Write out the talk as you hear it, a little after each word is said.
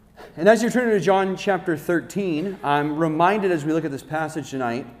And as you're turning to John chapter 13, I'm reminded as we look at this passage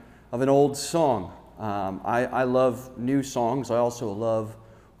tonight of an old song. I love new songs. I also love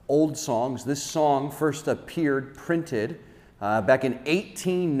old songs. This song first appeared printed back in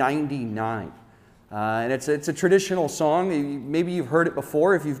 1899. And it's a traditional song. Maybe you've heard it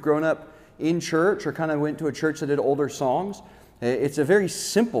before if you've grown up in church or kind of went to a church that did older songs. It's a very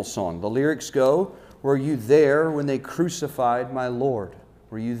simple song. The lyrics go, "Were you there when they crucified my Lord?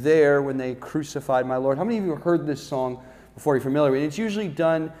 Were you there when they crucified my Lord?" How many of you have heard this song before? You're familiar with it? It's usually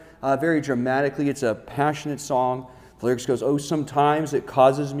done very dramatically. It's a passionate song. The lyrics goes, "Oh, sometimes it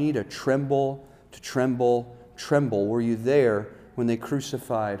causes me to tremble, tremble. Were you there when they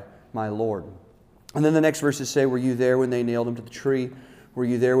crucified my Lord?" And then the next verses say, "Were you there when they nailed him to the tree? Were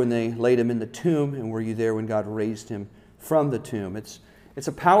you there when they laid him in the tomb? And were you there when God raised him from the tomb?" It's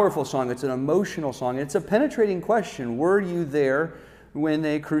a powerful song. It's an emotional song. It's a penetrating question. Were you there when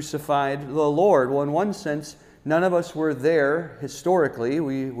they crucified the Lord? Well, in one sense, none of us were there historically.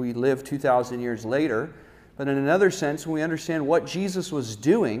 We live 2,000 years later. But in another sense, when we understand what Jesus was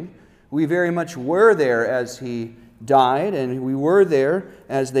doing, we very much were there as he died, and we were there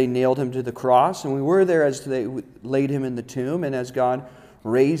as they nailed him to the cross, and we were there as they laid him in the tomb, and as God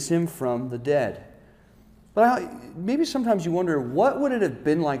raised him from the dead. But maybe sometimes you wonder, what would it have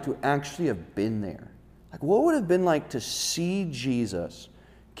been like to actually have been there? Like, what would it have been like to see Jesus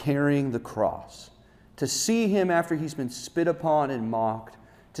carrying the cross? To see him after he's been spit upon and mocked,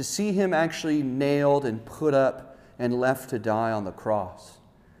 to see him actually nailed and put up and left to die on the cross.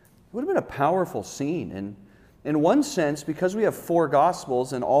 It would have been a powerful scene. And in one sense, because we have four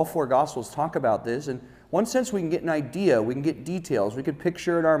Gospels and all four Gospels talk about this, in one sense we can get an idea, we can get details, we could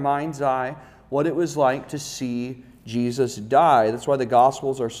picture in our mind's eye what it was like to see Jesus die. That's why the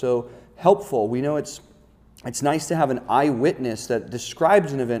Gospels are so helpful. We know it's nice to have an eyewitness that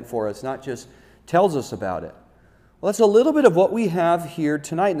describes an event for us, not just tells us about it. Well, that's a little bit of what we have here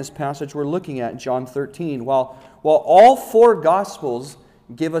tonight in this passage we're looking at in John 13. While all four Gospels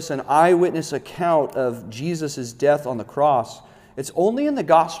give us an eyewitness account of Jesus' death on the cross, it's only in the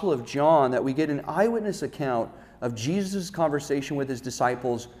Gospel of John that we get an eyewitness account of Jesus' conversation with his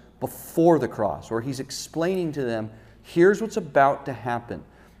disciples before the cross, where he's explaining to them, here's what's about to happen.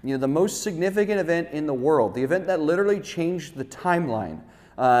 You know, the most significant event in the world, the event that literally changed the timeline,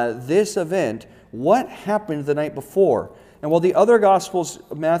 this event, what happened the night before? And while the other Gospels,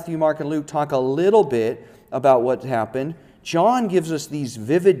 Matthew, Mark, and Luke, talk a little bit about what happened, John gives us these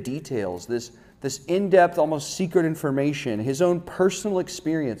vivid details, this in-depth, almost secret information, his own personal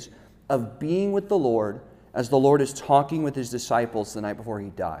experience of being with the Lord as the Lord is talking with his disciples the night before he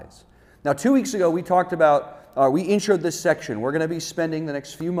dies. Now, 2 weeks ago, we talked about, we introed this section. We're going to be spending the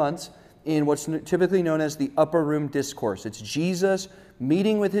next few months in what's typically known as the upper room discourse. It's Jesus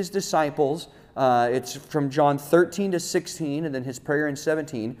meeting with his disciples. It's from John 13 to 16, and then his prayer in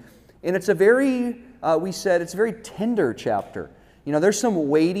 17. And it's a very, it's a very tender chapter. You know, there's some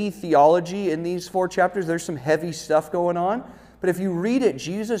weighty theology in these four chapters. There's some heavy stuff going on. But if you read it,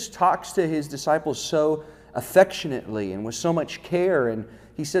 Jesus talks to his disciples so affectionately and with so much care. And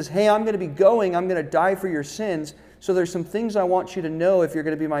he says, hey, I'm going to be going. I'm going to die for your sins. So there's some things I want you to know if you're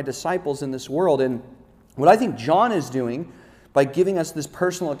going to be my disciples in this world. And what I think John is doing by giving us this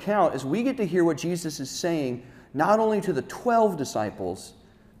personal account is we get to hear what Jesus is saying not only to the 12 disciples,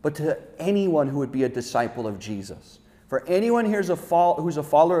 but to anyone who would be a disciple of Jesus. For anyone here who's a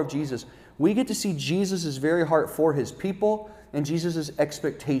follower of Jesus, we get to see Jesus' very heart for his people and Jesus'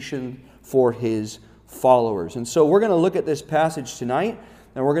 expectation for his followers. And so we're going to look at this passage tonight,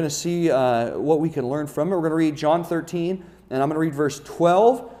 and we're going to see what we can learn from it. We're going to read John 13, and I'm going to read verse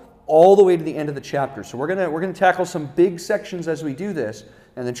 12 all the way to the end of the chapter. So we're going to tackle some big sections as we do this,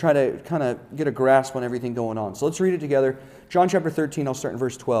 and then try to kind of get a grasp on everything going on. So let's read it together. John chapter 13, I'll start in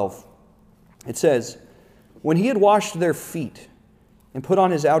verse 12. It says, "When he had washed their feet and put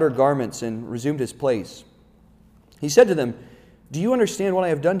on his outer garments and resumed his place, he said to them, 'Do you understand what I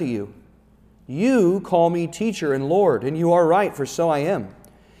have done to you? You call me teacher and Lord, and you are right, for so I am.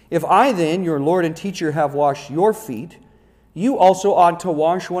 If I then, your Lord and teacher, have washed your feet, you also ought to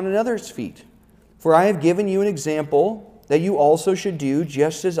wash one another's feet. For I have given you an example that you also should do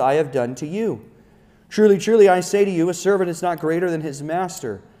just as I have done to you. Truly, truly, I say to you, a servant is not greater than his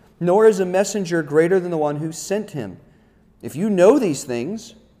master, nor is a messenger greater than the one who sent him. If you know these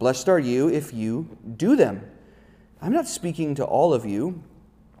things, blessed are you if you do them. I'm not speaking to all of you.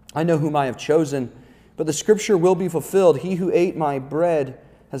 I know whom I have chosen, but the scripture will be fulfilled. He who ate my bread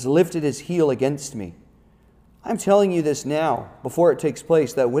has lifted his heel against me. I'm telling you this now, before it takes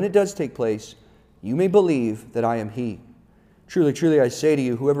place, that when it does take place, you may believe that I am he. Truly, truly, I say to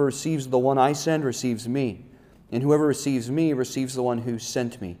you, whoever receives the one I send receives me, and whoever receives me receives the one who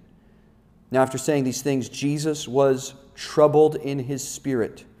sent me." Now after saying these things, Jesus was troubled in his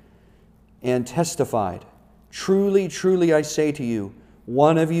spirit and testified, "Truly, truly, I say to you,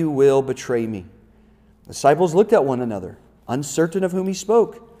 one of you will betray me." The disciples looked at one another, uncertain of whom he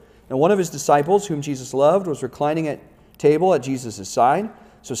spoke. And one of his disciples, whom Jesus loved, was reclining at table at Jesus' side.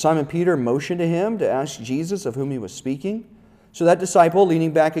 So Simon Peter motioned to him to ask Jesus of whom he was speaking. So that disciple,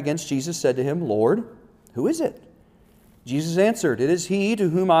 leaning back against Jesus, said to him, "Lord, who is it?" Jesus answered, "It is he to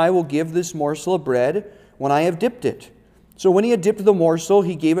whom I will give this morsel of bread when I have dipped it." So when he had dipped the morsel,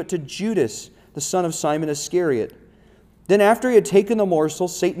 he gave it to Judas, the son of Simon Iscariot. Then after he had taken the morsel,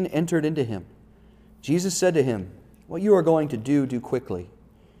 Satan entered into him. Jesus said to him, "What you are going to do, do quickly."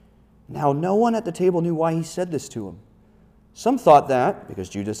 Now no one at the table knew why he said this to him. Some thought that, because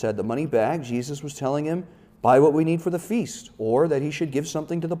Judas had the money bag, Jesus was telling him, "Buy what we need for the feast," or that he should give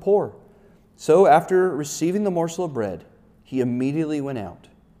something to the poor. So after receiving the morsel of bread, he immediately went out,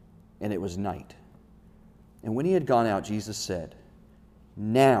 and it was night. And when he had gone out, Jesus said,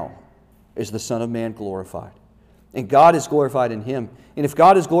 "Now is the Son of Man glorified, and God is glorified in him. And if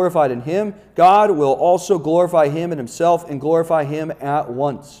God is glorified in him, God will also glorify him in himself and glorify him at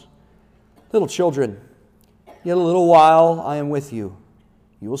once. Little children, yet a little while I am with you.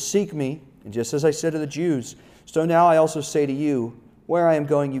 You will seek me, and just as I said to the Jews, so now I also say to you, where I am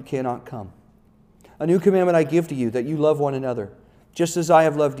going you cannot come. A new commandment I give to you, that you love one another, just as I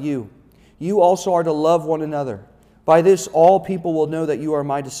have loved you. You also are to love one another. By this all people will know that you are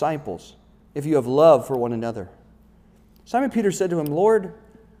my disciples, if you have love for one another." Simon Peter said to him, "Lord,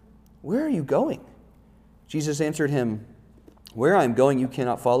 where are you going?" Jesus answered him, "Where I am going you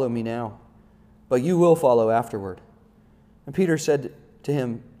cannot follow me now, but you will follow afterward." And Peter said to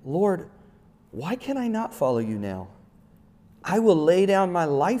him, "Lord, why can I not follow you now? I will lay down my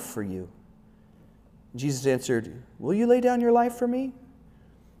life for you." Jesus answered, "Will you lay down your life for me?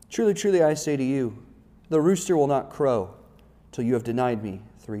 Truly, truly, I say to you, the rooster will not crow till you have denied me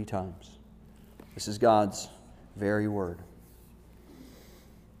 3 times." This is God's very word.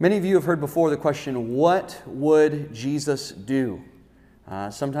 Many of you have heard before the question, what would Jesus do?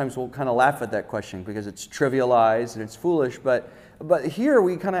 Sometimes we'll kind of laugh at that question because it's trivialized and it's foolish, but here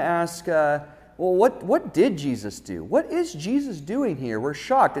we kind of ask, well, what did Jesus do? What is Jesus doing here? We're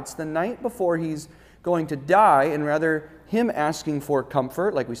shocked. It's the night before he's going to die, and rather him asking for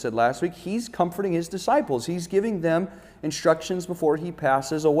comfort, like we said last week, he's comforting his disciples. He's giving them instructions before he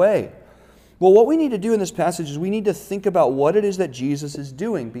passes away. Well, what we need to do in this passage is we need to think about what it is that Jesus is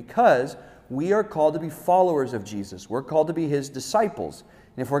doing, because we are called to be followers of Jesus. We're called to be his disciples.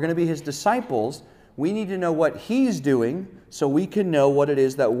 And if we're going to be his disciples, we need to know what he's doing so we can know what it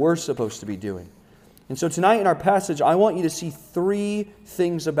is that we're supposed to be doing. And so tonight in our passage, I want you to see 3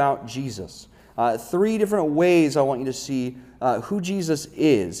 things about Jesus. 3 different ways I want you to see who Jesus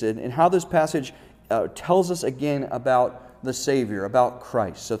is and how this passage tells us again about the Savior, about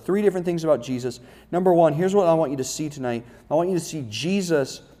Christ. So 3 different things about Jesus. Number 1, here's what I want you to see tonight. I want you to see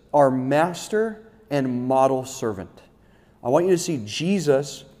Jesus, our master and model servant. I want you to see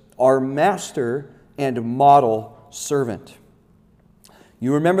Jesus, our master and model servant.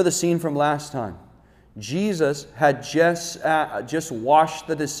 You remember the scene from last time. Jesus had just washed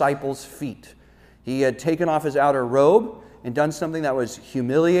the disciples' feet. He had taken off his outer robe and done something that was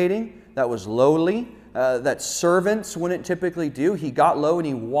humiliating, that was lowly, that servants wouldn't typically do. He got low and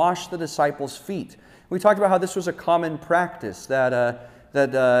he washed the disciples' feet. We talked about how this was a common practice, that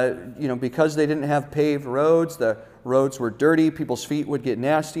because they didn't have paved roads, the roads were dirty, people's feet would get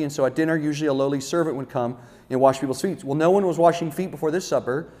nasty, and so at dinner usually a lowly servant would come and wash people's feet. Well, no one was washing feet before this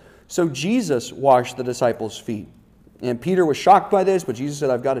supper, so Jesus washed the disciples' feet. And Peter was shocked by this, but Jesus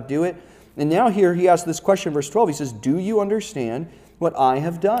said, "I've got to do it." And now here he asks this question, verse 12. He says, "Do you understand what I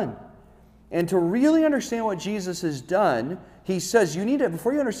have done?" And to really understand what Jesus has done, he says,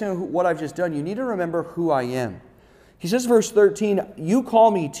 before you understand what I've just done, you need to remember who I am. He says, verse 13, "You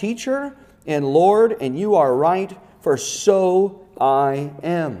call me teacher and Lord, and you are right, for so I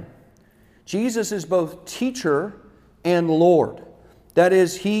am." Jesus is both teacher and Lord. That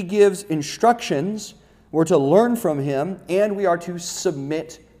is, he gives instructions. We're to learn from him, and we are to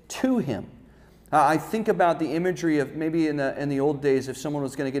submit to him. I think about the imagery of maybe in the old days, if someone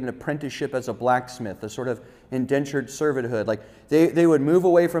was going to get an apprenticeship as a blacksmith, a sort of indentured servanthood. Like they would move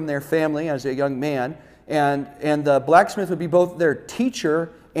away from their family as a young man, and the blacksmith would be both their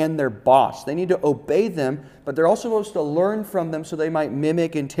teacher and their boss. They need to obey them, but they're also supposed to learn from them so they might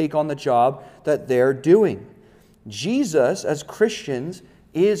mimic and take on the job that they're doing. Jesus, as Christians,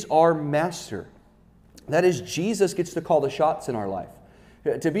 is our master. That is, Jesus gets to call the shots in our life.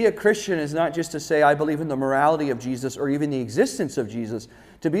 To be a Christian is not just to say, I believe in the morality of Jesus or even the existence of Jesus.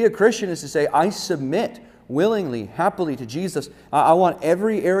 To be a Christian is to say, I submit willingly, happily to Jesus. I want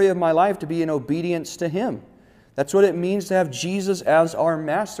every area of my life to be in obedience to Him. That's what it means to have Jesus as our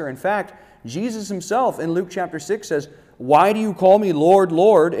master. In fact, Jesus Himself in Luke chapter 6 says, why do you call me Lord,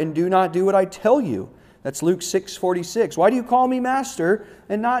 Lord, and do not do what I tell you? That's Luke 6:46. Why do you call me master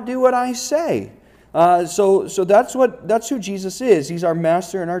and not do what I say? So that's who Jesus is. He's our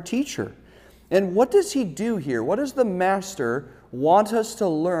master and our teacher. And what does He do here? What does the master want us to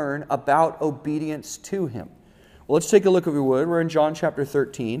learn about obedience to Him? Well, let's take a look if we would. We're in John chapter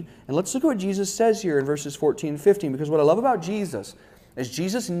 13. And let's look at what Jesus says here in verses 14 and 15. Because what I love about Jesus is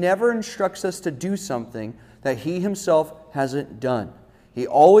Jesus never instructs us to do something that He Himself hasn't done. He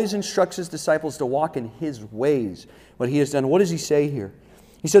always instructs His disciples to walk in His ways, what He has done. What does He say here?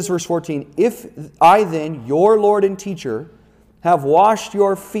 He says, verse 14, if I then, your Lord and teacher, have washed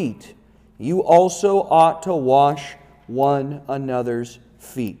your feet, you also ought to wash one another's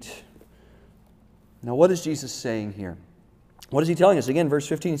feet. Now, what is Jesus saying here? What is He telling us? Again, verse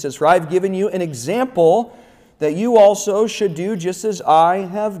 15, He says, for I have given you an example that you also should do just as I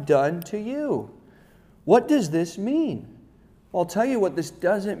have done to you. What does this mean? Well, I'll tell you what this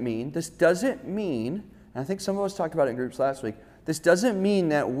doesn't mean. This doesn't mean, and I think some of us talked about it in groups last week, this doesn't mean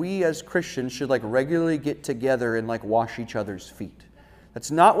that we as Christians should regularly get together and wash each other's feet.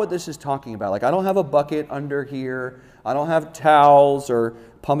 That's not what this is talking about. I don't have a bucket under here. I don't have towels or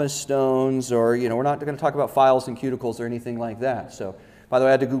pumice stones or, we're not going to talk about files and cuticles or anything like that. So, by the way,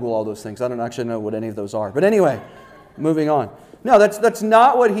 I had to Google all those things. I don't actually know what any of those are. But anyway, moving on. No, that's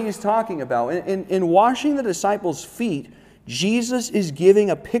not what He's talking about. In washing the disciples' feet, Jesus is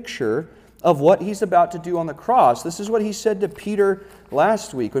giving a picture of what He's about to do on the cross. This is what He said to Peter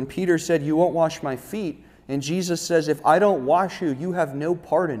last week when Peter said, you won't wash my feet. And Jesus says, if I don't wash you, you have no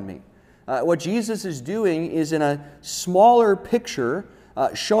part in me. What Jesus is doing is in a smaller picture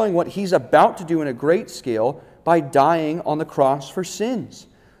showing what He's about to do in a great scale by dying on the cross for sins.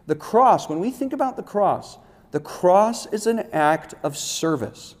 The cross, when we think about the cross is an act of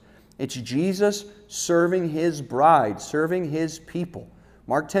service. It's Jesus serving His bride, serving His people.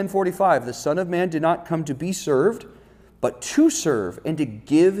 Mark 10:45, the Son of Man did not come to be served, but to serve and to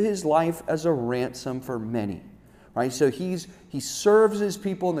give His life as a ransom for many. Right? So He serves His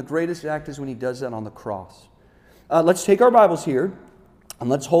people, and the greatest act is when He does that on the cross. Let's take our Bibles here, and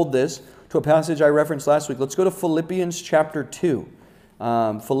let's hold this to a passage I referenced last week. Let's go to Philippians chapter 2.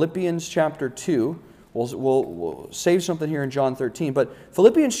 Philippians chapter 2. We'll save something here in John 13. But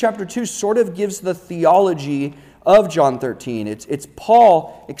Philippians chapter 2 sort of gives the theology of John 13. It's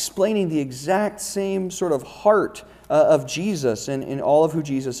Paul explaining the exact same sort of heart of Jesus and all of who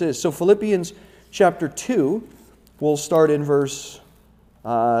Jesus is. So Philippians chapter 2, we'll start in verse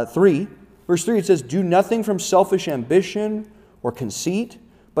 3. Verse 3, it says, do nothing from selfish ambition or conceit,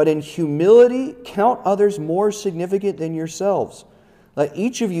 but in humility count others more significant than yourselves. Let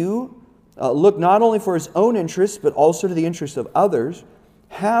each of you look not only for his own interests, but also to the interests of others.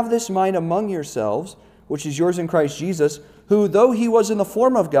 Have this mind among yourselves, which is yours in Christ Jesus, who, though He was in the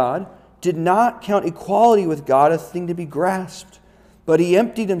form of God, did not count equality with God a thing to be grasped. But He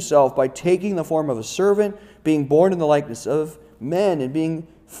emptied Himself by taking the form of a servant, being born in the likeness of men, and being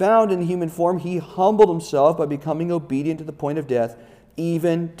found in human form, He humbled Himself by becoming obedient to the point of death,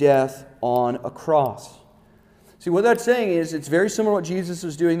 even death on a cross. See, what that's saying is it's very similar to what Jesus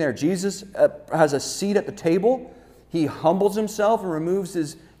was doing there. Jesus has a seat at the table. He humbles Himself and removes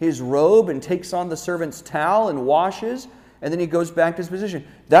his robe and takes on the servant's towel and washes, and then He goes back to His position.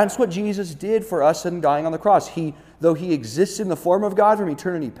 That's what Jesus did for us in dying on the cross. Though He exists in the form of God from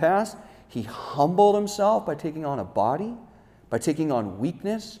eternity past, He humbled Himself by taking on a body, by taking on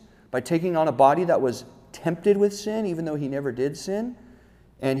weakness, by taking on a body that was tempted with sin, even though He never did sin.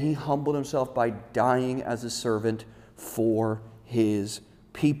 And He humbled Himself by dying as a servant for His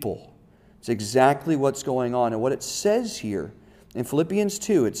people. It's exactly what's going on. And what it says here in Philippians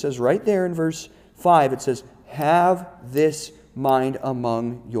 2, it says right there in verse 5, it says, have this mind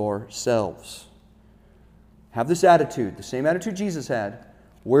among yourselves. Have this attitude, the same attitude Jesus had,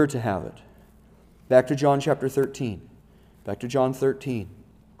 we're to have it. Back to John chapter 13. Back to John 13.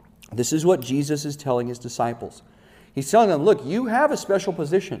 This is what Jesus is telling His disciples. He's telling them, look, you have a special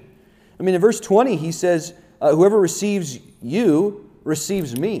position. I mean, in verse 20, He says, whoever receives you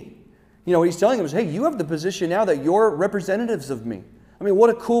receives me. What He's telling them is, hey, you have the position now that you're representatives of me. I mean, what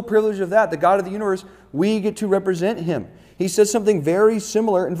a cool privilege of that. The God of the universe, we get to represent Him. He says something very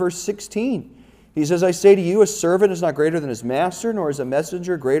similar in verse 16. He says, I say to you, a servant is not greater than his master, nor is a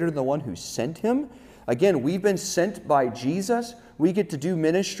messenger greater than the one who sent him. Again, we've been sent by Jesus. We get to do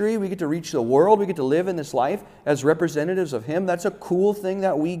ministry. We get to reach the world. We get to live in this life as representatives of Him. That's a cool thing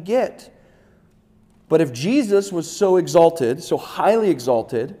that we get. But if Jesus was so exalted, so highly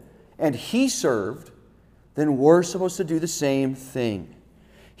exalted, and He served, then we're supposed to do the same thing.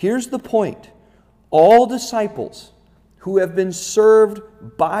 Here's the point. All disciples who have been served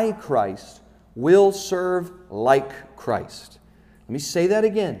by Christ will serve like Christ. Let me say that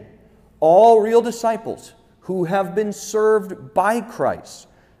again. All real disciples who have been served by Christ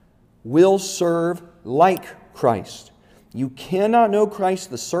will serve like Christ. You cannot know Christ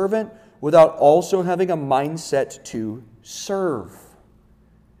the servant without also having a mindset to serve.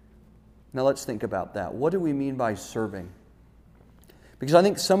 Now let's think about that. What do we mean by serving? Because I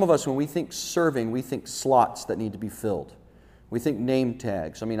think some of us, when we think serving, we think slots that need to be filled. We think name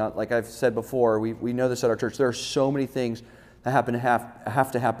tags. I mean, like I've said before, we know this at our church. There are so many things that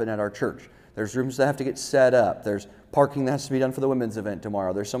have to happen at our church. There's rooms that have to get set up. There's parking that has to be done for the women's event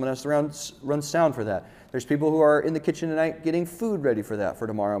tomorrow. There's someone that has to run sound for that. There's people who are in the kitchen tonight getting food ready for that for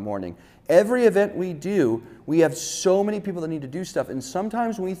tomorrow morning. Every event we do, we have so many people that need to do stuff. And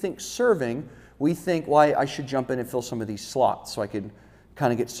sometimes when we think serving, we think, well, I should jump in and fill some of these slots so I could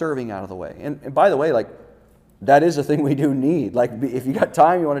kind of get serving out of the way. And by the way, like, that is a thing we do need. Like, if you got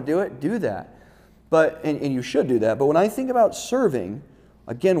time, you want to do it, do that. But and you should do that. But when I think about serving,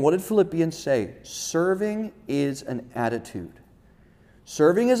 again, what did Philippians say? Serving is an attitude.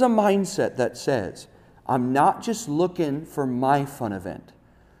 Serving is a mindset that says, I'm not just looking for my fun event.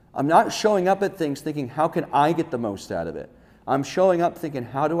 I'm not showing up at things thinking, how can I get the most out of it? I'm showing up thinking,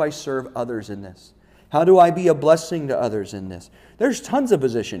 how do I serve others in this? How do I be a blessing to others in this? There's tons of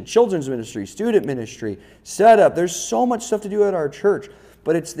positions, children's ministry, student ministry, setup. There's so much stuff to do at our church.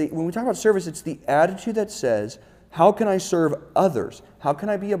 But when we talk about service, it's the attitude that says, how can I serve others? How can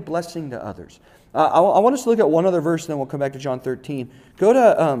I be a blessing to others? I want us to look at one other verse, and then we'll come back to John 13. Go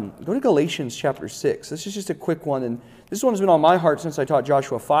to Galatians chapter 6. This is just a quick one, and this one has been on my heart since I taught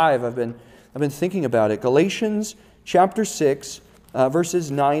Joshua 5. I've been thinking about it. Galatians chapter 6, verses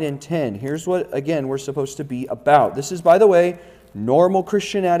 9 and 10. Here's what, again, we're supposed to be about. This is, by the way, normal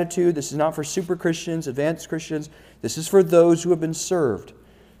Christian attitude. This is not for super Christians, advanced Christians. This is for those who have been served. It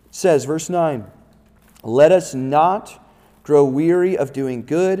says, verse 9, let us not grow weary of doing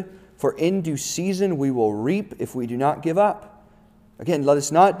good, for in due season we will reap if we do not give up. Again, let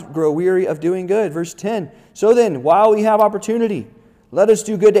us not grow weary of doing good. Verse 10, so then, while we have opportunity, let us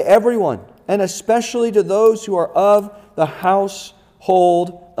do good to everyone, and especially to those who are of the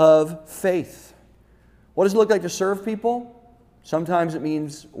household of faith. What does it look like to serve people? Sometimes it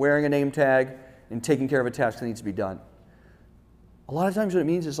means wearing a name tag and taking care of a task that needs to be done. A lot of times what it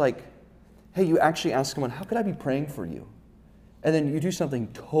means is like, hey, you actually ask someone, how could I be praying for you? And then you do something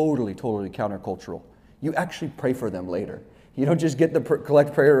totally countercultural. You actually pray for them later. You don't just get the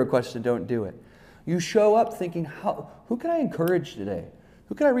collect prayer requests and don't do it. You show up thinking, who can I encourage today?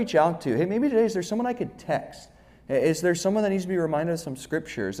 Who can I reach out to? Hey, maybe today is there someone I could text? Is there someone that needs to be reminded of some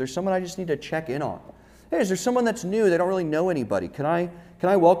scripture? Is there someone I just need to check in on? Hey, is there someone that's new? They don't really know anybody. Can I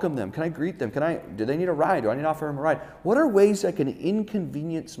welcome them? Can I greet them? Do they need a ride? Do I need to offer them a ride? What are ways I can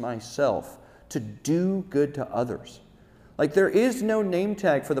inconvenience myself to do good to others? Like, there is no name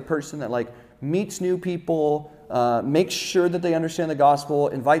tag for the person that like meets new people, makes sure that they understand the gospel,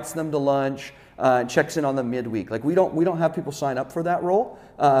 invites them to lunch, checks in on them midweek. Like, we don't have people sign up for that role,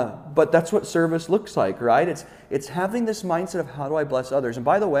 but that's what service looks like, right? It's having this mindset of how do I bless others. And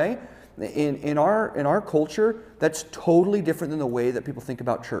by the way, in our culture, that's totally different than the way that people think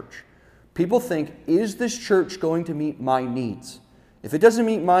about church. People think, is this church going to meet my needs? If it doesn't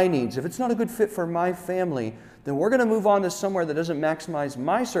meet my needs, if it's not a good fit for my family, then we're going to move on to somewhere that doesn't maximize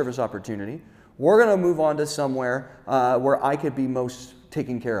my service opportunity. We're going to move on to somewhere where I could be most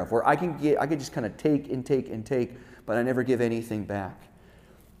taken care of, where I could just kind of take and take and take, but I never give anything back.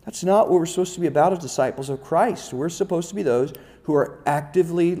 That's not what we're supposed to be about as disciples of Christ. We're supposed to be those who are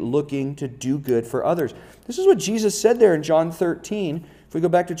actively looking to do good for others. This is what Jesus said there in John 13. If we go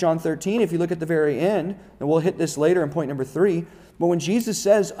back to John 13, if you look at the very end, and we'll hit this later in point number 3, but when Jesus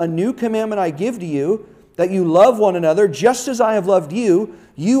says, a new commandment I give to you, that you love one another, just as I have loved you,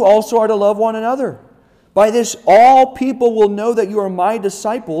 you also are to love one another. By this all people will know that you are my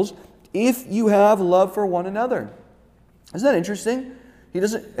disciples, if you have love for one another. Isn't that interesting? He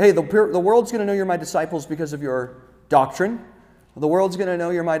doesn't, hey, the world's going to know you're my disciples because of your doctrine. The world's going to know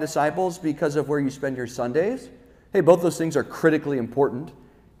you're my disciples because of where you spend your Sundays. Hey, both those things are critically important.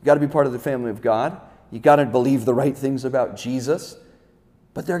 You've got to be part of the family of God. You've got to believe the right things about Jesus.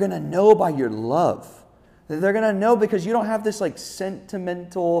 But they're going to know by your love. They're going to know because you don't have this like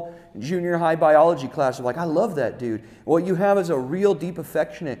sentimental junior high biology class of like, I love that dude. What you have is a real deep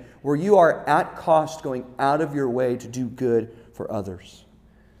affectionate where you are at cost going out of your way to do good for others.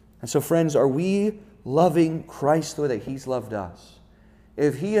 And so friends, are we loving Christ the way that He's loved us?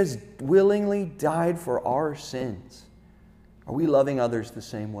 If He has willingly died for our sins, are we loving others the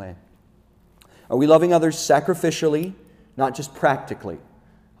same way? Are we loving others sacrificially, not just practically?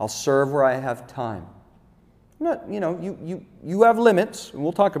 I'll serve where I have time. Not, you have limits, and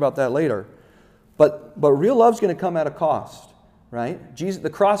we'll talk about that later. But real love's going to come at a cost, right? The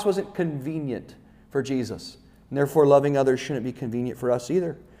cross wasn't convenient for Jesus, and therefore loving others shouldn't be convenient for us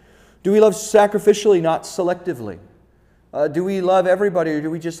either. Do we love sacrificially, not selectively? Do we love everybody, or do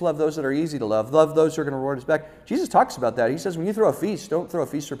we just love those that are easy to love? Love those who are going to reward us back. Jesus talks about that. He says, when you throw a feast, don't throw a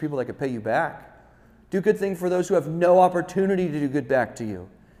feast for people that can pay you back. Do good thing for those who have no opportunity to do good back to you,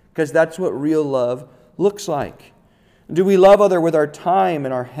 because that's what real love looks like. Do we love others with our time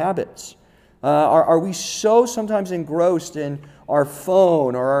and our habits? Are we so sometimes engrossed in our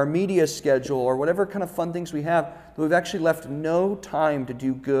phone or our media schedule or whatever kind of fun things we have that we've actually left no time to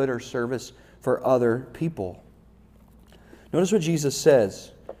do good or service for other people? Notice what Jesus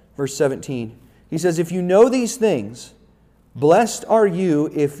says, verse 17. He says, if you know these things, blessed are you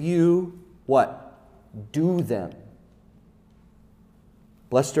if you, what? Do them.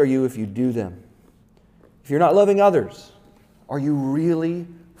 Blessed are you if you do them. If you're not loving others, are you really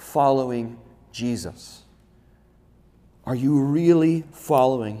following Jesus? Are you really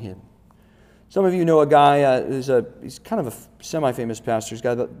following Him? Some of you know a guy, he's kind of a semi-famous pastor. He's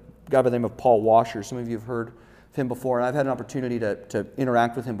a guy by the name of Paul Washer. Some of you have heard of him before, and I've had an opportunity to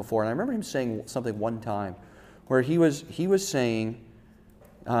interact with him before. And I remember him saying something one time where he was saying,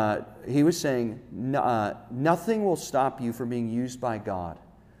 nothing will stop you from being used by God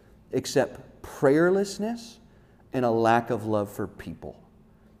except prayerlessness and a lack of love for people.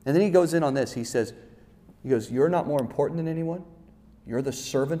 And then he goes in on this. He goes, you're not more important than anyone. You're the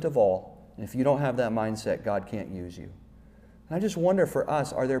servant of all. And if you don't have that mindset, God can't use you. And I just wonder for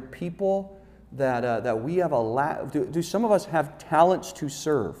us, are there people that we have a lack? Do some of us have talents to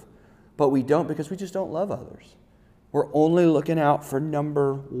serve, but we don't because we just don't love others? We're only looking out for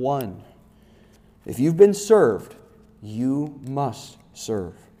number one. If you've been served, you must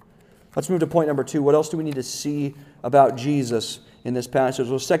serve. Let's move to point number two. What else do we need to see about Jesus in this passage?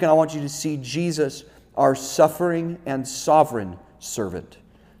 Well, second, I want you to see Jesus, our suffering and sovereign servant.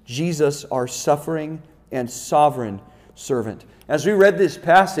 Jesus, our suffering and sovereign servant. As we read this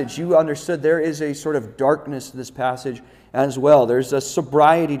passage, you understood there is a sort of darkness to this passage as well. There's a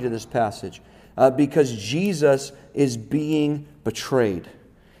sobriety to this passage because Jesus is being betrayed.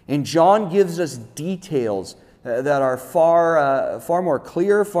 And John gives us details that are far more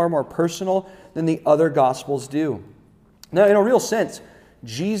clear, far more personal than the other Gospels do. Now, in a real sense,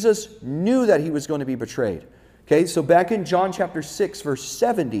 Jesus knew that He was going to be betrayed. Okay, so back in John chapter 6, verse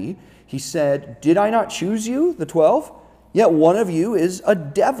 70, He said, did I not choose you, the 12? Yet one of you is a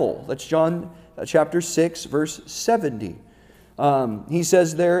devil. That's John chapter 6, verse 70. He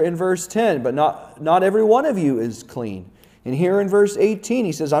says there in verse 10, but not every one of you is clean. And here in verse 18,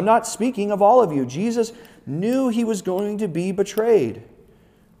 He says, I'm not speaking of all of you. Jesus knew He was going to be betrayed.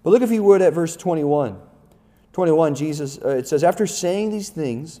 But look, if you would, at verse 21. 21, it says, after saying these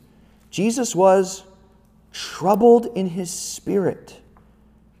things, Jesus was troubled in His spirit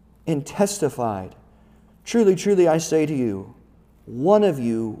and testified, truly, truly, I say to you, one of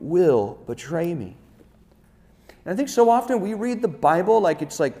you will betray me. And I think so often we read the Bible like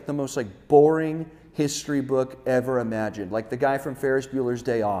it's like the most boring history book ever imagined. Like the guy from Ferris Bueller's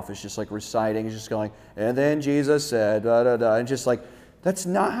Day Off is just reciting, he's just going, and then Jesus said, da da da, and just that's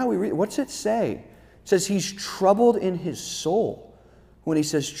not how we read. What's it say? It says He's troubled in His soul when He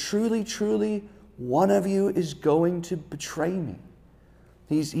says, truly, truly, one of you is going to betray me.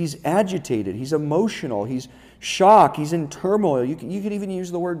 He's agitated, he's emotional, he's shocked, he's in turmoil. You could even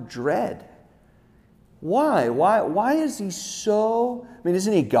use the word dread. Why? Why is He so...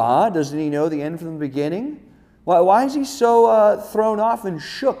 isn't He God? Doesn't He know the end from the beginning? Why is He so thrown off and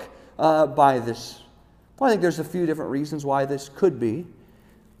shook by this? Well, I think there's a few different reasons why this could be.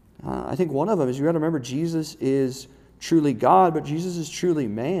 I think one of them is you got to remember Jesus is truly God, but Jesus is truly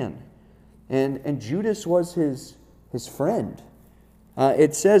man. And Judas was his friend.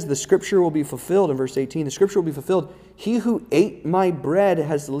 It says the Scripture will be fulfilled in verse 18. The Scripture will be fulfilled. He who ate my bread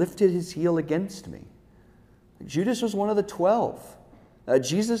has lifted his heel against me. Judas was one of the 12.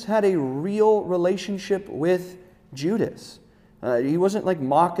 Jesus had a real relationship with Judas. He wasn't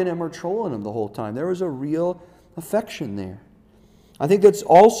mocking him or trolling him the whole time. There was a real affection there. I think that's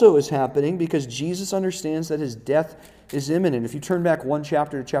also is happening because Jesus understands that his death is imminent. If you turn back one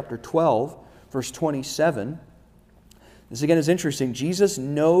chapter to chapter 12, verse 27, this again is interesting. Jesus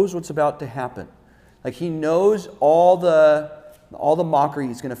knows what's about to happen. Like he knows all the mockery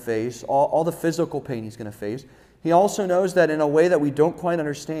he's going to face, all the physical pain he's going to face. He also knows that in a way that we don't quite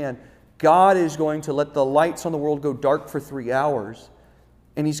understand, God is going to let the lights on the world go dark for 3 hours,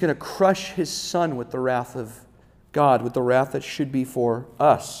 and he's going to crush his Son with the wrath of God, with the wrath that should be for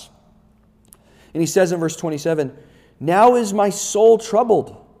us. And he says in verse 27, "Now is my soul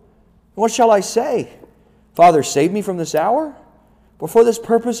troubled. What shall I say? Father, save me from this hour? But for this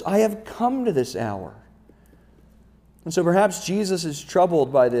purpose I have come to this hour." And so perhaps Jesus is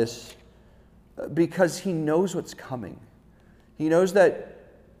troubled by this because he knows what's coming. He knows that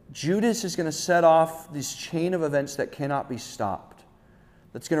Judas is going to set off this chain of events that cannot be stopped.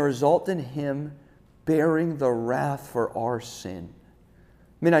 That's going to result in him bearing the wrath for our sin.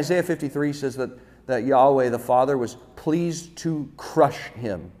 I mean, Isaiah 53 says that Yahweh, the Father, was pleased to crush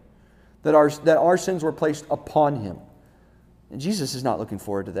him. That our sins were placed upon him. And Jesus is not looking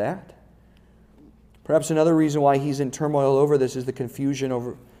forward to that. Perhaps another reason why he's in turmoil over this is the confusion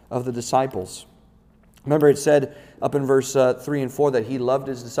of the disciples. Remember it said up in verse 3 and 4 that he loved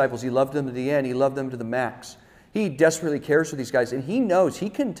his disciples. He loved them to the end. He loved them to the max. He desperately cares for these guys. And he knows, he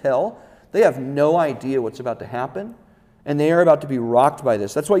can tell, they have no idea what's about to happen. And they are about to be rocked by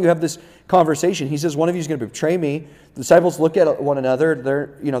this. That's why you have this conversation. He says, one of you is going to betray me. The disciples look at one another.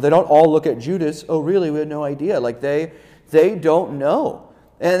 They don't all look at Judas. Oh, really? We had no idea. Like they don't know.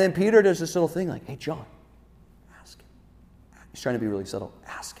 And then Peter does this little thing like, "Hey, John, ask him." He's trying to be really subtle.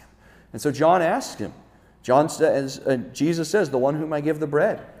 Ask him. And so John asks him. John says, Jesus says, "The one whom I give the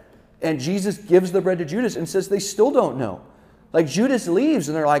bread." And Jesus gives the bread to Judas and says they still don't know. Like Judas leaves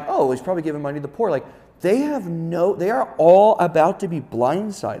and they're like, "Oh, he's probably giving money to the poor." Like they are all about to be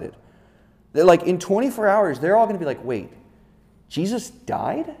blindsided. They're like in 24 hours, they're all going to be like, "Wait, Jesus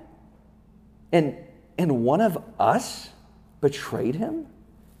died? And one of us betrayed him?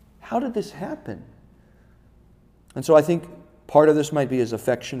 How did this happen?" And so I think part of this might be his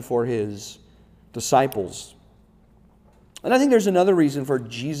affection for his disciples. And I think there's another reason for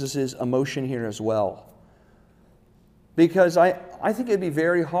Jesus' emotion here as well. Because I think it'd be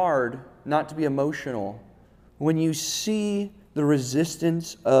very hard not to be emotional when you see the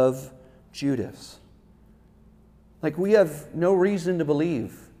resistance of Judas. Like we have no reason to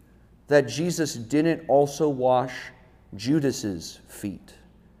believe that Jesus didn't also wash Judas's feet.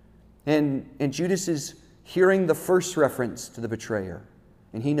 And Judas is hearing the first reference to the betrayer,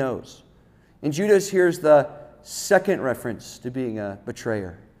 and he knows. And Judas hears the second reference to being a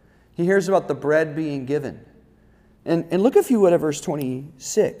betrayer. He hears about the bread being given. And look if you would at verse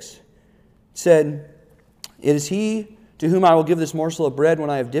 26. It said, "It is he to whom I will give this morsel of bread when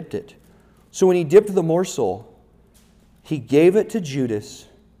I have dipped it." So when he dipped the morsel, he gave it to Judas,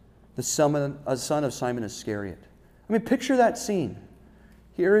 the son of Simon Iscariot. I mean, picture that scene.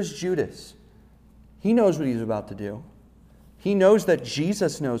 Here is Judas. He knows what he's about to do. He knows that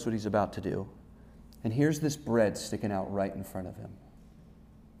Jesus knows what he's about to do. And here's this bread sticking out right in front of him.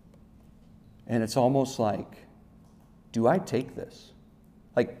 And it's almost like, do I take this?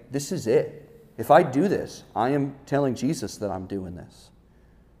 Like, this is it. If I do this, I am telling Jesus that I'm doing this.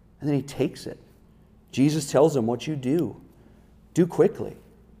 And then he takes it. Jesus tells him, "What you do quickly."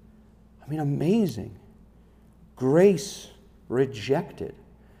 I mean, amazing. Grace rejected.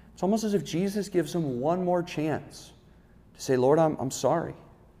 It's almost as if Jesus gives him one more chance to say, "Lord, I'm sorry."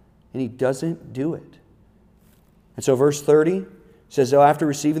 And he doesn't do it. And so verse 30 says, "So after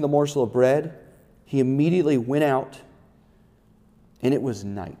receiving the morsel of bread, he immediately went out, and it was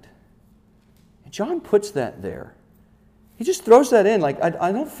night." And John puts that there. He just throws that in. Like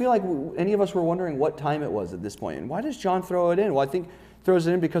I don't feel like any of us were wondering what time it was at this point. And why does John throw it in? Well, I think he throws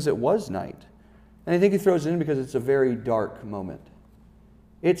it in because it was night. And I think he throws it in because it's a very dark moment.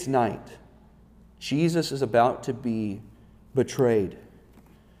 It's night. Jesus is about to be betrayed.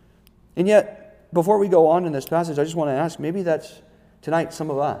 And yet, before we go on in this passage, I just want to ask, maybe that's tonight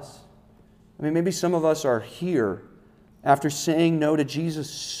some of us. I mean, maybe some of us are here after saying no to Jesus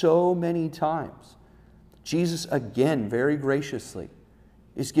so many times. Jesus, again, very graciously,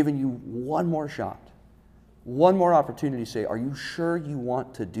 is giving you one more shot, one more opportunity to say, "Are you sure you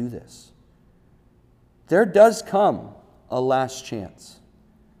want to do this?" There does come a last chance.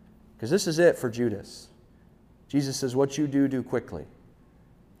 Because this is it for Judas. Jesus says, "What you do quickly."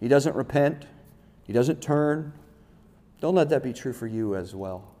 He doesn't repent. He doesn't turn. Don't let that be true for you as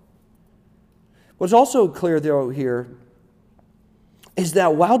well. What's also clear, though, here is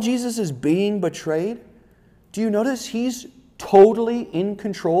that while Jesus is being betrayed, do you notice he's totally in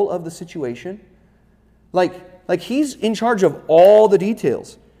control of the situation. Like he's in charge of all the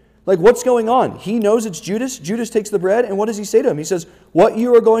details. Like, what's going on? He knows it's Judas. Judas takes the bread, and what does he say to him? He says, what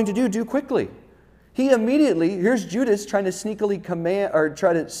you are going to do quickly. He immediately, here's Judas trying to sneakily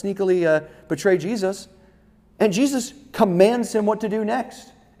betray Jesus, and Jesus commands him what to do next,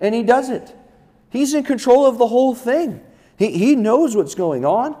 and he does it. He's in control of the whole thing. He knows what's going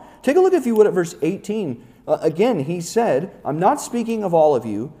on. Take a look, if you would, at verse 18. Again, he said, I'm not speaking of all of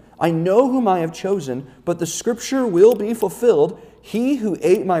you. I know whom I have chosen, but the scripture will be fulfilled. He who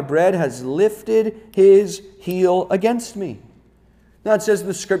ate my bread has lifted his heel against me. Now it says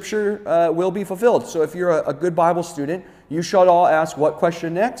the scripture will be fulfilled. So if you're a good Bible student, you should all ask what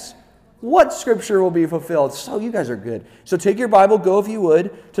question next? What scripture will be fulfilled? So you guys are good. So take your Bible, go if you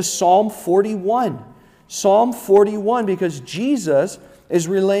would, to Psalm 41. Psalm 41, because Jesus is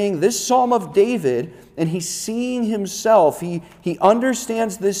relaying this Psalm of David, and he's seeing himself. He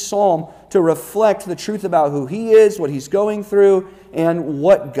understands this psalm to reflect the truth about who he is, what he's going through, and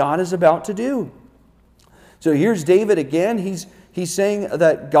what God is about to do. So here's David again. He's saying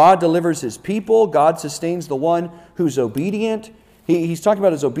that God delivers his people. God sustains the one who's obedient. He's talking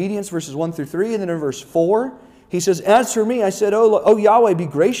about his obedience, verses 1 through 3. And then in verse 4, he says, as for me, I said, O Yahweh, be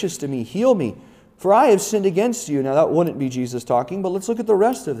gracious to me, heal me, for I have sinned against you. Now that wouldn't be Jesus talking, but let's look at the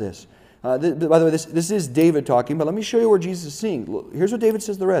rest of this. By the way, this is David talking, but let me show you where Jesus is seeing. Here's what David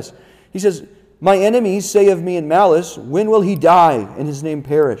says the rest. He says, my enemies say of me in malice, when will he die and his name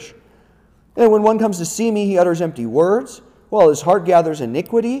perish? And when one comes to see me, he utters empty words. Well, his heart gathers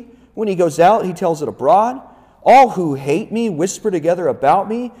iniquity. When he goes out, he tells it abroad. All who hate me whisper together about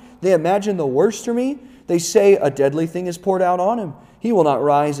me. They imagine the worst for me. They say a deadly thing is poured out on him. He will not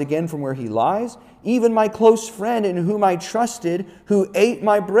rise again from where he lies. Even my close friend in whom I trusted, who ate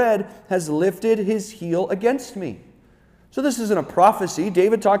my bread, has lifted his heel against me. So this isn't a prophecy.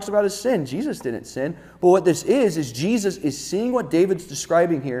 David talks about his sin. Jesus didn't sin. But what this is Jesus is seeing what David's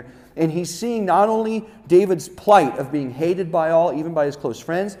describing here. And he's seeing not only David's plight of being hated by all, even by his close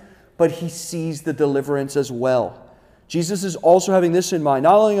friends, but he sees the deliverance as well. Jesus is also having this in mind.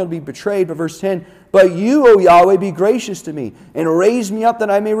 Not only going to be betrayed, but verse 10, but you, O Yahweh, be gracious to me, and raise me up that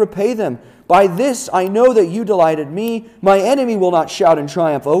I may repay them. By this I know that you delighted me. My enemy will not shout in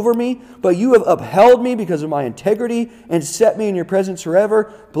triumph over me, but you have upheld me because of my integrity and set me in your presence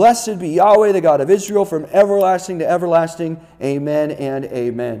forever. Blessed be Yahweh, the God of Israel, from everlasting to everlasting. Amen and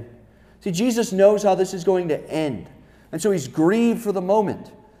amen. See, Jesus knows how this is going to end. And so he's grieved for the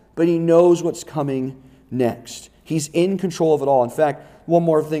moment, but he knows what's coming next. He's in control of it all. In fact, one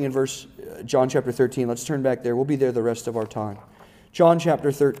more thing in John chapter 13. Let's turn back there. We'll be there the rest of our time. John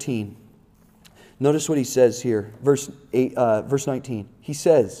chapter 13. Notice what he says here. Verse 19. He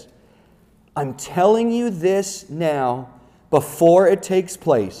says, I'm telling you this now before it takes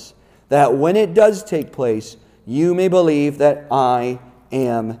place, that when it does take place, you may believe that I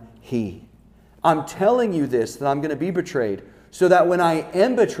am He. I'm telling you this, that I'm going to be betrayed, so that when I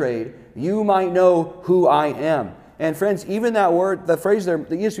am betrayed, you might know who I am. And friends, even that word, the phrase there,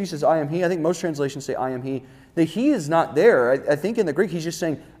 the ESV says I am He. I think most translations say I am He. The He is not there. I think in the Greek he's just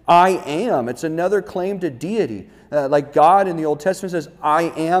saying I am. It's another claim to deity. Like God in the Old Testament says, I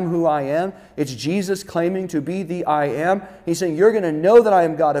am who I am. It's Jesus claiming to be the I am. He's saying you're going to know that I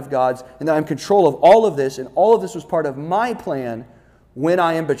am God of gods and that I'm in control of all of this. And all of this was part of my plan when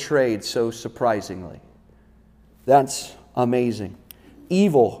I am betrayed so surprisingly. That's amazing.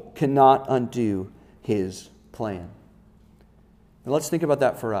 Evil cannot undo His plan. And let's think about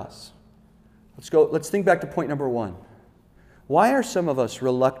that for us. Let's think back to point number 1. Why are some of us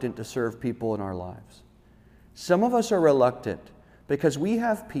reluctant to serve people in our lives? Some of us are reluctant because we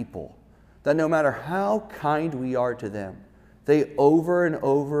have people that no matter how kind we are to them, they over and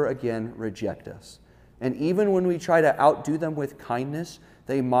over again reject us. And even when we try to outdo them with kindness,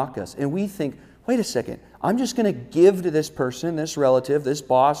 they mock us. And we think, wait a second, I'm just going to give to this person, this relative, this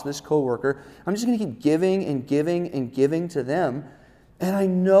boss, this coworker. I'm just going to keep giving and giving and giving to them. And I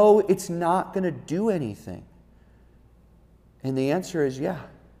know it's not going to do anything. And the answer is, yeah.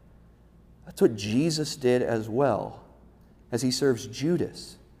 That's what Jesus did as well, as He serves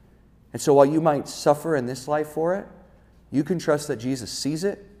Judas. And so while you might suffer in this life for it, you can trust that Jesus sees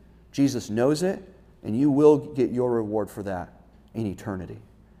it, Jesus knows it, and you will get your reward for that in eternity.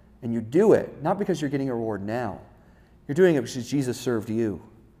 And you do it, not because you're getting a reward now. You're doing it because Jesus served you.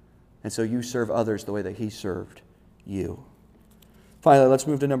 And so you serve others the way that He served you. Finally, let's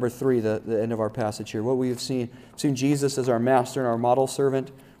move to number 3, the end of our passage here. What we have seen, we've seen Jesus as our master and our model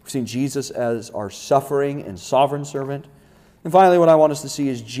servant. We've seen Jesus as our suffering and sovereign servant. And finally, what I want us to see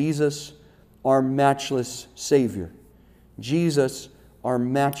is Jesus, our matchless Savior. Jesus, our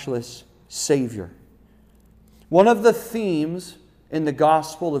matchless Savior. One of the themes in the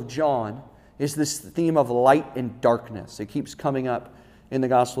Gospel of John is this theme of light and darkness. It keeps coming up in the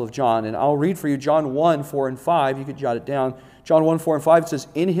Gospel of John. And I'll read for you John 1, 4 and 5. You could jot it down. John 1, 4 and 5 says,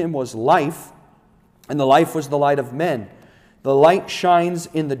 "In him was life, and the life was the light of men. The light shines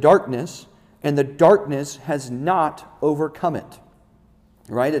in the darkness, and the darkness has not overcome it."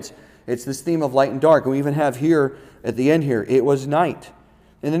 Right? It's this theme of light and dark. And we even have here at the end here, it was night.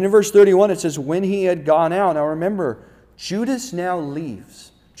 And then in verse 31 it says, "When he had gone out." Now remember, Judas now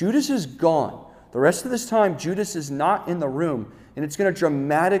leaves. Judas is gone. The rest of this time, Judas is not in the room. And it's going to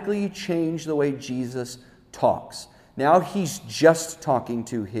dramatically change the way Jesus talks. Now he's just talking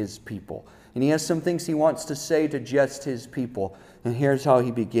to his people. And he has some things he wants to say to just his people. And here's how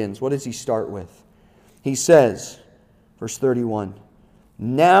he begins. What does he start with? He says, verse 31,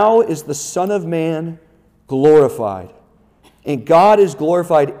 "Now is the Son of Man glorified, and God is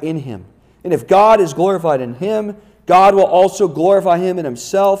glorified in him. And if God is glorified in him, God will also glorify him in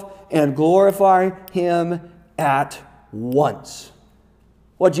himself and glorify him at once."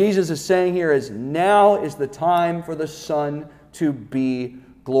 What Jesus is saying here is now is the time for the Son to be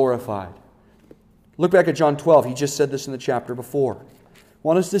glorified. Look back at John 12. He just said this in the chapter before. I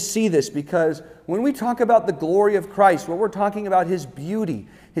want us to see this because when we talk about the glory of Christ, what we're talking about His beauty,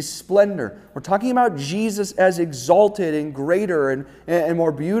 His splendor. We're talking about Jesus as exalted and greater and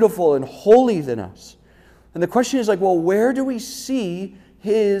more beautiful and holy than us. And the question is like, well, where do we see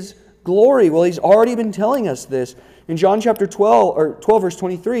His glory? Well, He's already been telling us this. In John chapter 12, or 12 verse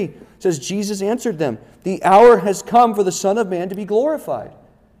 23, it says, "Jesus answered them, 'The hour has come for the Son of Man to be glorified.'"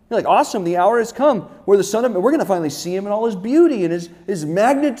 You're like, awesome, the hour has come where the Son of Man, we're going to finally see Him in all His beauty and His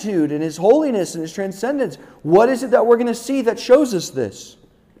magnitude and His holiness and His transcendence. What is it that we're going to see that shows us this?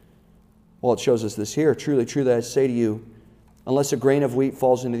 Well, it shows us this here. "Truly, truly, I say to you, unless a grain of wheat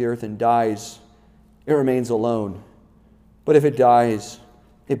falls into the earth and dies, it remains alone. But if it dies,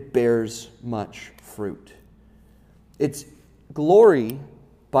 it bears much fruit." It's glory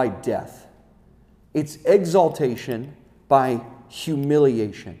by death. It's exaltation by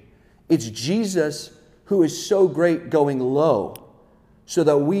humiliation. It's Jesus who is so great going low so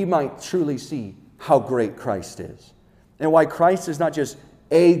that we might truly see how great Christ is. And why Christ is not just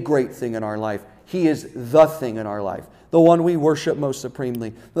a great thing in our life. He is the thing in our life. The one we worship most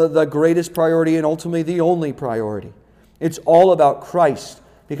supremely. The greatest priority and ultimately the only priority. It's all about Christ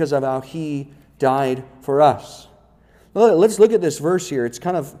because of how He died for us. Let's look at this verse here. It's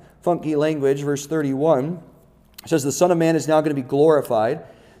kind of funky language. Verse 31 says, "The Son of Man is now going to be glorified."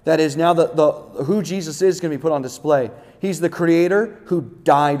 That is, now who Jesus is going to be put on display. He's the Creator who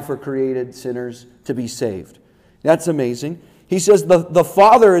died for created sinners to be saved. That's amazing. He says the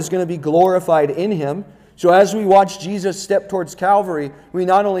Father is going to be glorified in Him. So as we watch Jesus step towards Calvary, we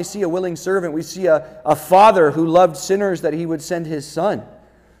not only see a willing servant, we see a Father who loved sinners that He would send His Son.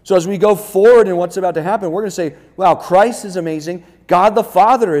 So as we go forward in what's about to happen, we're going to say, wow, Christ is amazing. God the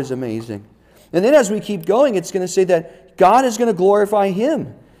Father is amazing. And then as we keep going, it's going to say that God is going to glorify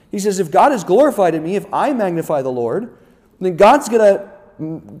Him. He says, if God is glorified in me, if I magnify the Lord, then God's going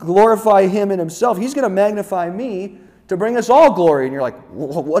to glorify Him in Himself. He's going to magnify me to bring us all glory. And you're like,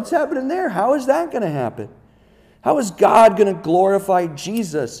 what's happening there? How is that going to happen? How is God going to glorify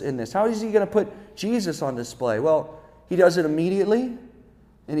Jesus in this? How is He going to put Jesus on display? Well, He does it immediately,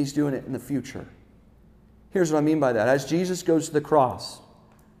 and He's doing it in the future. Here's what I mean by that. As Jesus goes to the cross,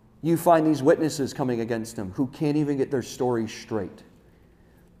 you find these witnesses coming against Him who can't even get their story straight.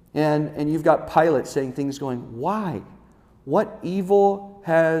 And you've got Pilate saying things going, why? What evil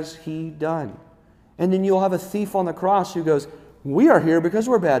has He done? And then you'll have a thief on the cross who goes, we are here because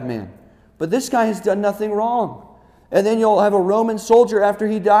we're bad men. But this guy has done nothing wrong. And then you'll have a Roman soldier after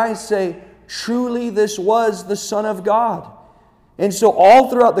he dies say, truly this was the Son of God. And so all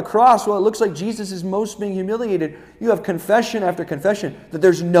throughout the cross, while it looks like Jesus is most being humiliated, you have confession after confession that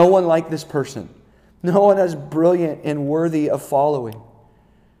there's no one like this person. No one as brilliant and worthy of following.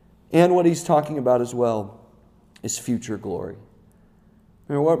 And what he's talking about as well is future glory.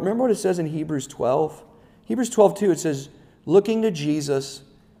 Remember what it says in Hebrews 12? Hebrews 12:2, it says, looking to Jesus,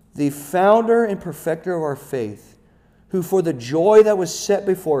 the founder and perfecter of our faith, who for the joy that was set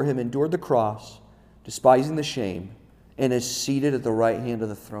before Him endured the cross, despising the shame, and is seated at the right hand of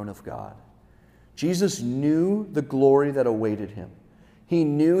the throne of God. Jesus knew the glory that awaited Him. He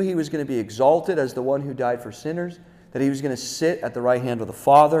knew He was going to be exalted as the one who died for sinners, that He was going to sit at the right hand of the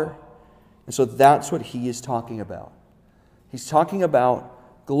Father. And so that's what He is talking about. He's talking about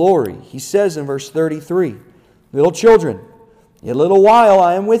glory. He says in verse 33, little children, in a little while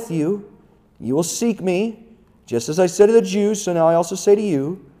I am with you. You will seek me. Just as I said to the Jews, so now I also say to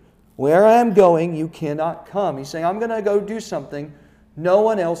you, where I am going, you cannot come. He's saying, I'm going to go do something no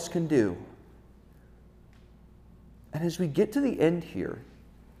one else can do. And as we get to the end here,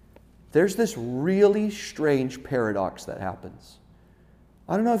 there's this really strange paradox that happens.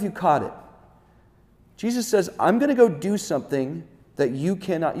 I don't know if you caught it. Jesus says, I'm going to go do something that you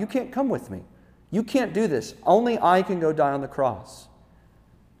cannot. You can't come with me. You can't do this. Only I can go die on the cross.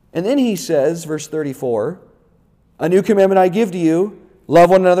 And then he says, verse 34, a new commandment I give to you,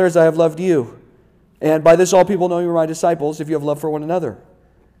 love one another as I have loved you. And by this all people know you are my disciples, if you have love for one another.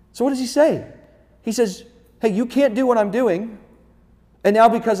 So what does he say? He says, hey, you can't do what I'm doing, and now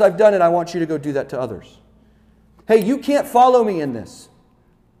because I've done it, I want you to go do that to others. Hey, you can't follow me in this.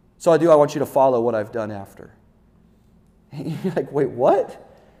 So I want you to follow what I've done after. And you're like, wait, what?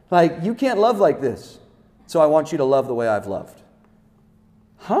 Like, you can't love like this. So I want you to love the way I've loved.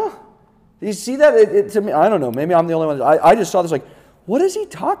 Huh? Do you see that? To me, I don't know. Maybe I'm the only one. I just saw this like, what is he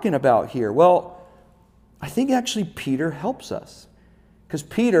talking about here? Well, I think actually Peter helps us. Because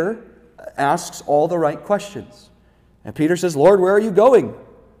Peter asks all the right questions. And Peter says, Lord, where are you going?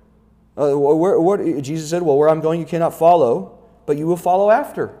 Jesus said, well, where I'm going you cannot follow, but you will follow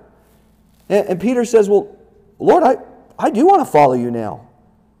after. And Peter says, well, Lord, I do want to follow you now.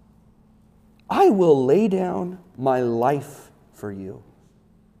 I will lay down my life for you.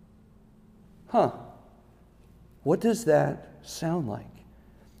 Huh. What does that sound like?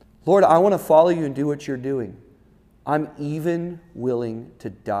 Lord, I want to follow you and do what you're doing. I'm even willing to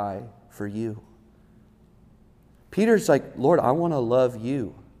die for you. Peter's like, Lord, I want to love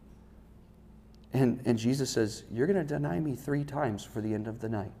you. And Jesus says, you're going to deny me 3 times for the end of the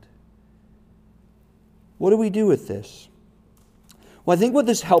night. What do we do with this? Well, I think what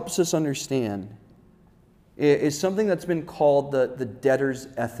this helps us understand is something that's been called the debtor's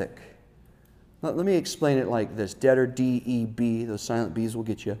ethic. Let me explain it like this. Debtor, D-E-B, those silent B's will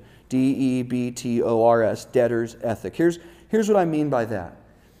get you. D-E-B-T-O-R-S, debtor's ethic. Here's what I mean by that.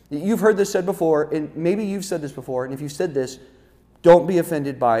 You've heard this said before, and maybe you've said this before, and if you've said this, don't be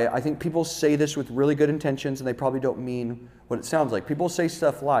offended by it. I think people say this with really good intentions, and they probably don't mean what it sounds like. People say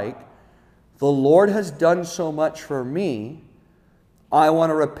stuff like, the Lord has done so much for me, I want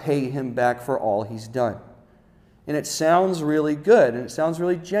to repay him back for all he's done. And it sounds really good, and it sounds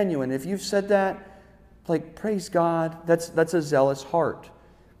really genuine. If you've said that, like, praise God, that's a zealous heart.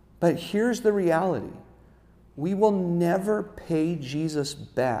 But here's the reality. We will never pay Jesus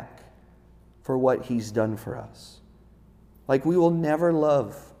back for what he's done for us. Like, we will never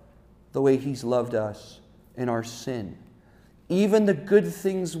love the way he's loved us in our sin. Even the good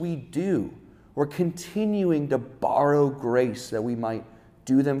things we do, we're continuing to borrow grace that we might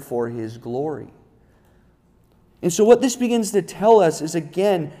do them for his glory. And so what this begins to tell us is,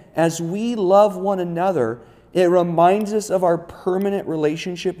 again, as we love one another, it reminds us of our permanent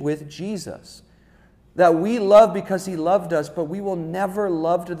relationship with Jesus. That we love because he loved us, but we will never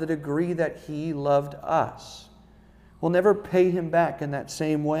love to the degree that he loved us. We'll never pay him back in that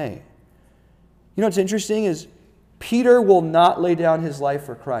same way. You know what's interesting is Peter will not lay down his life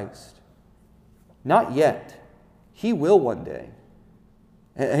for Christ. Not yet. He will one day.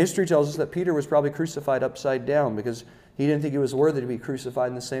 And history tells us that Peter was probably crucified upside down because he didn't think he was worthy to be crucified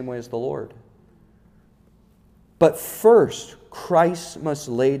in the same way as the Lord. But first, Christ must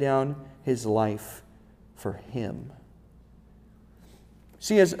lay down his life for him.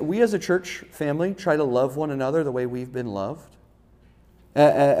 See, as we as a church family try to love one another the way we've been loved,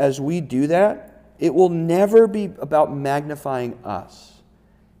 as we do that, it will never be about magnifying us.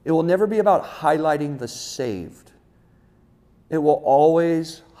 It will never be about highlighting the saved. It will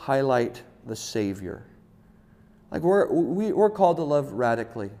always highlight the Savior. Like we're called to love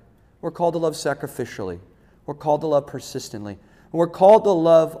radically. We're called to love sacrificially. We're called to love persistently. And we're called to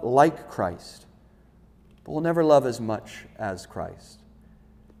love like Christ. But we'll never love as much as Christ.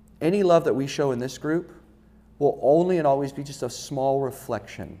 Any love that we show in this group will only and always be just a small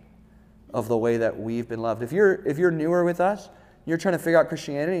reflection of the way that we've been loved. If you're newer with us, you're trying to figure out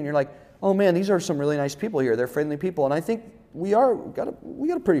Christianity, and you're like, oh man, these are some really nice people here. They're friendly people. And I think we got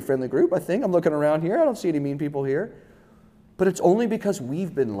a pretty friendly group, I think. I'm looking around here. I don't see any mean people here. But it's only because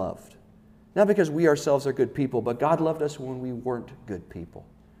we've been loved. Not because we ourselves are good people, but God loved us when we weren't good people.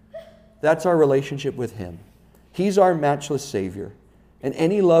 That's our relationship with him. He's our matchless Savior. And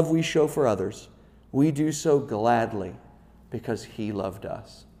any love we show for others, we do so gladly because he loved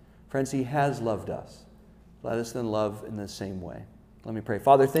us. Friends, he has loved us. Let us then love in the same way. Let me pray.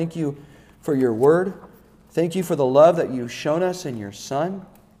 Father, thank you for your word. Thank you for the love that you've shown us in your Son.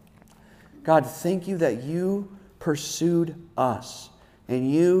 God, thank you that you pursued us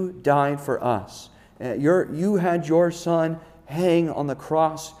and you died for us. You had your Son hang on the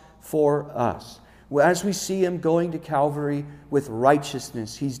cross for us. As we see him going to Calvary with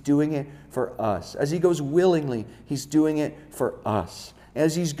righteousness, he's doing it for us. As he goes willingly, he's doing it for us.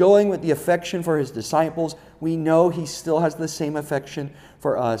 As he's going with the affection for his disciples, we know he still has the same affection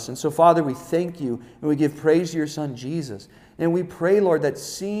for us. And so, Father, we thank you and we give praise to your Son, Jesus. And we pray, Lord, that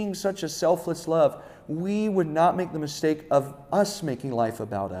seeing such a selfless love, we would not make the mistake of us making life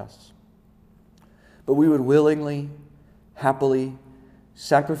about us. But we would willingly, happily,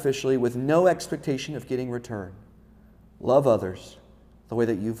 sacrificially, with no expectation of getting return, love others the way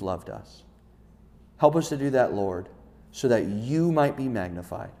that you've loved us. Help us to do that, Lord, so that you might be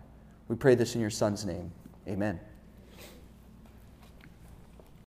magnified. We pray this in your Son's name. Amen.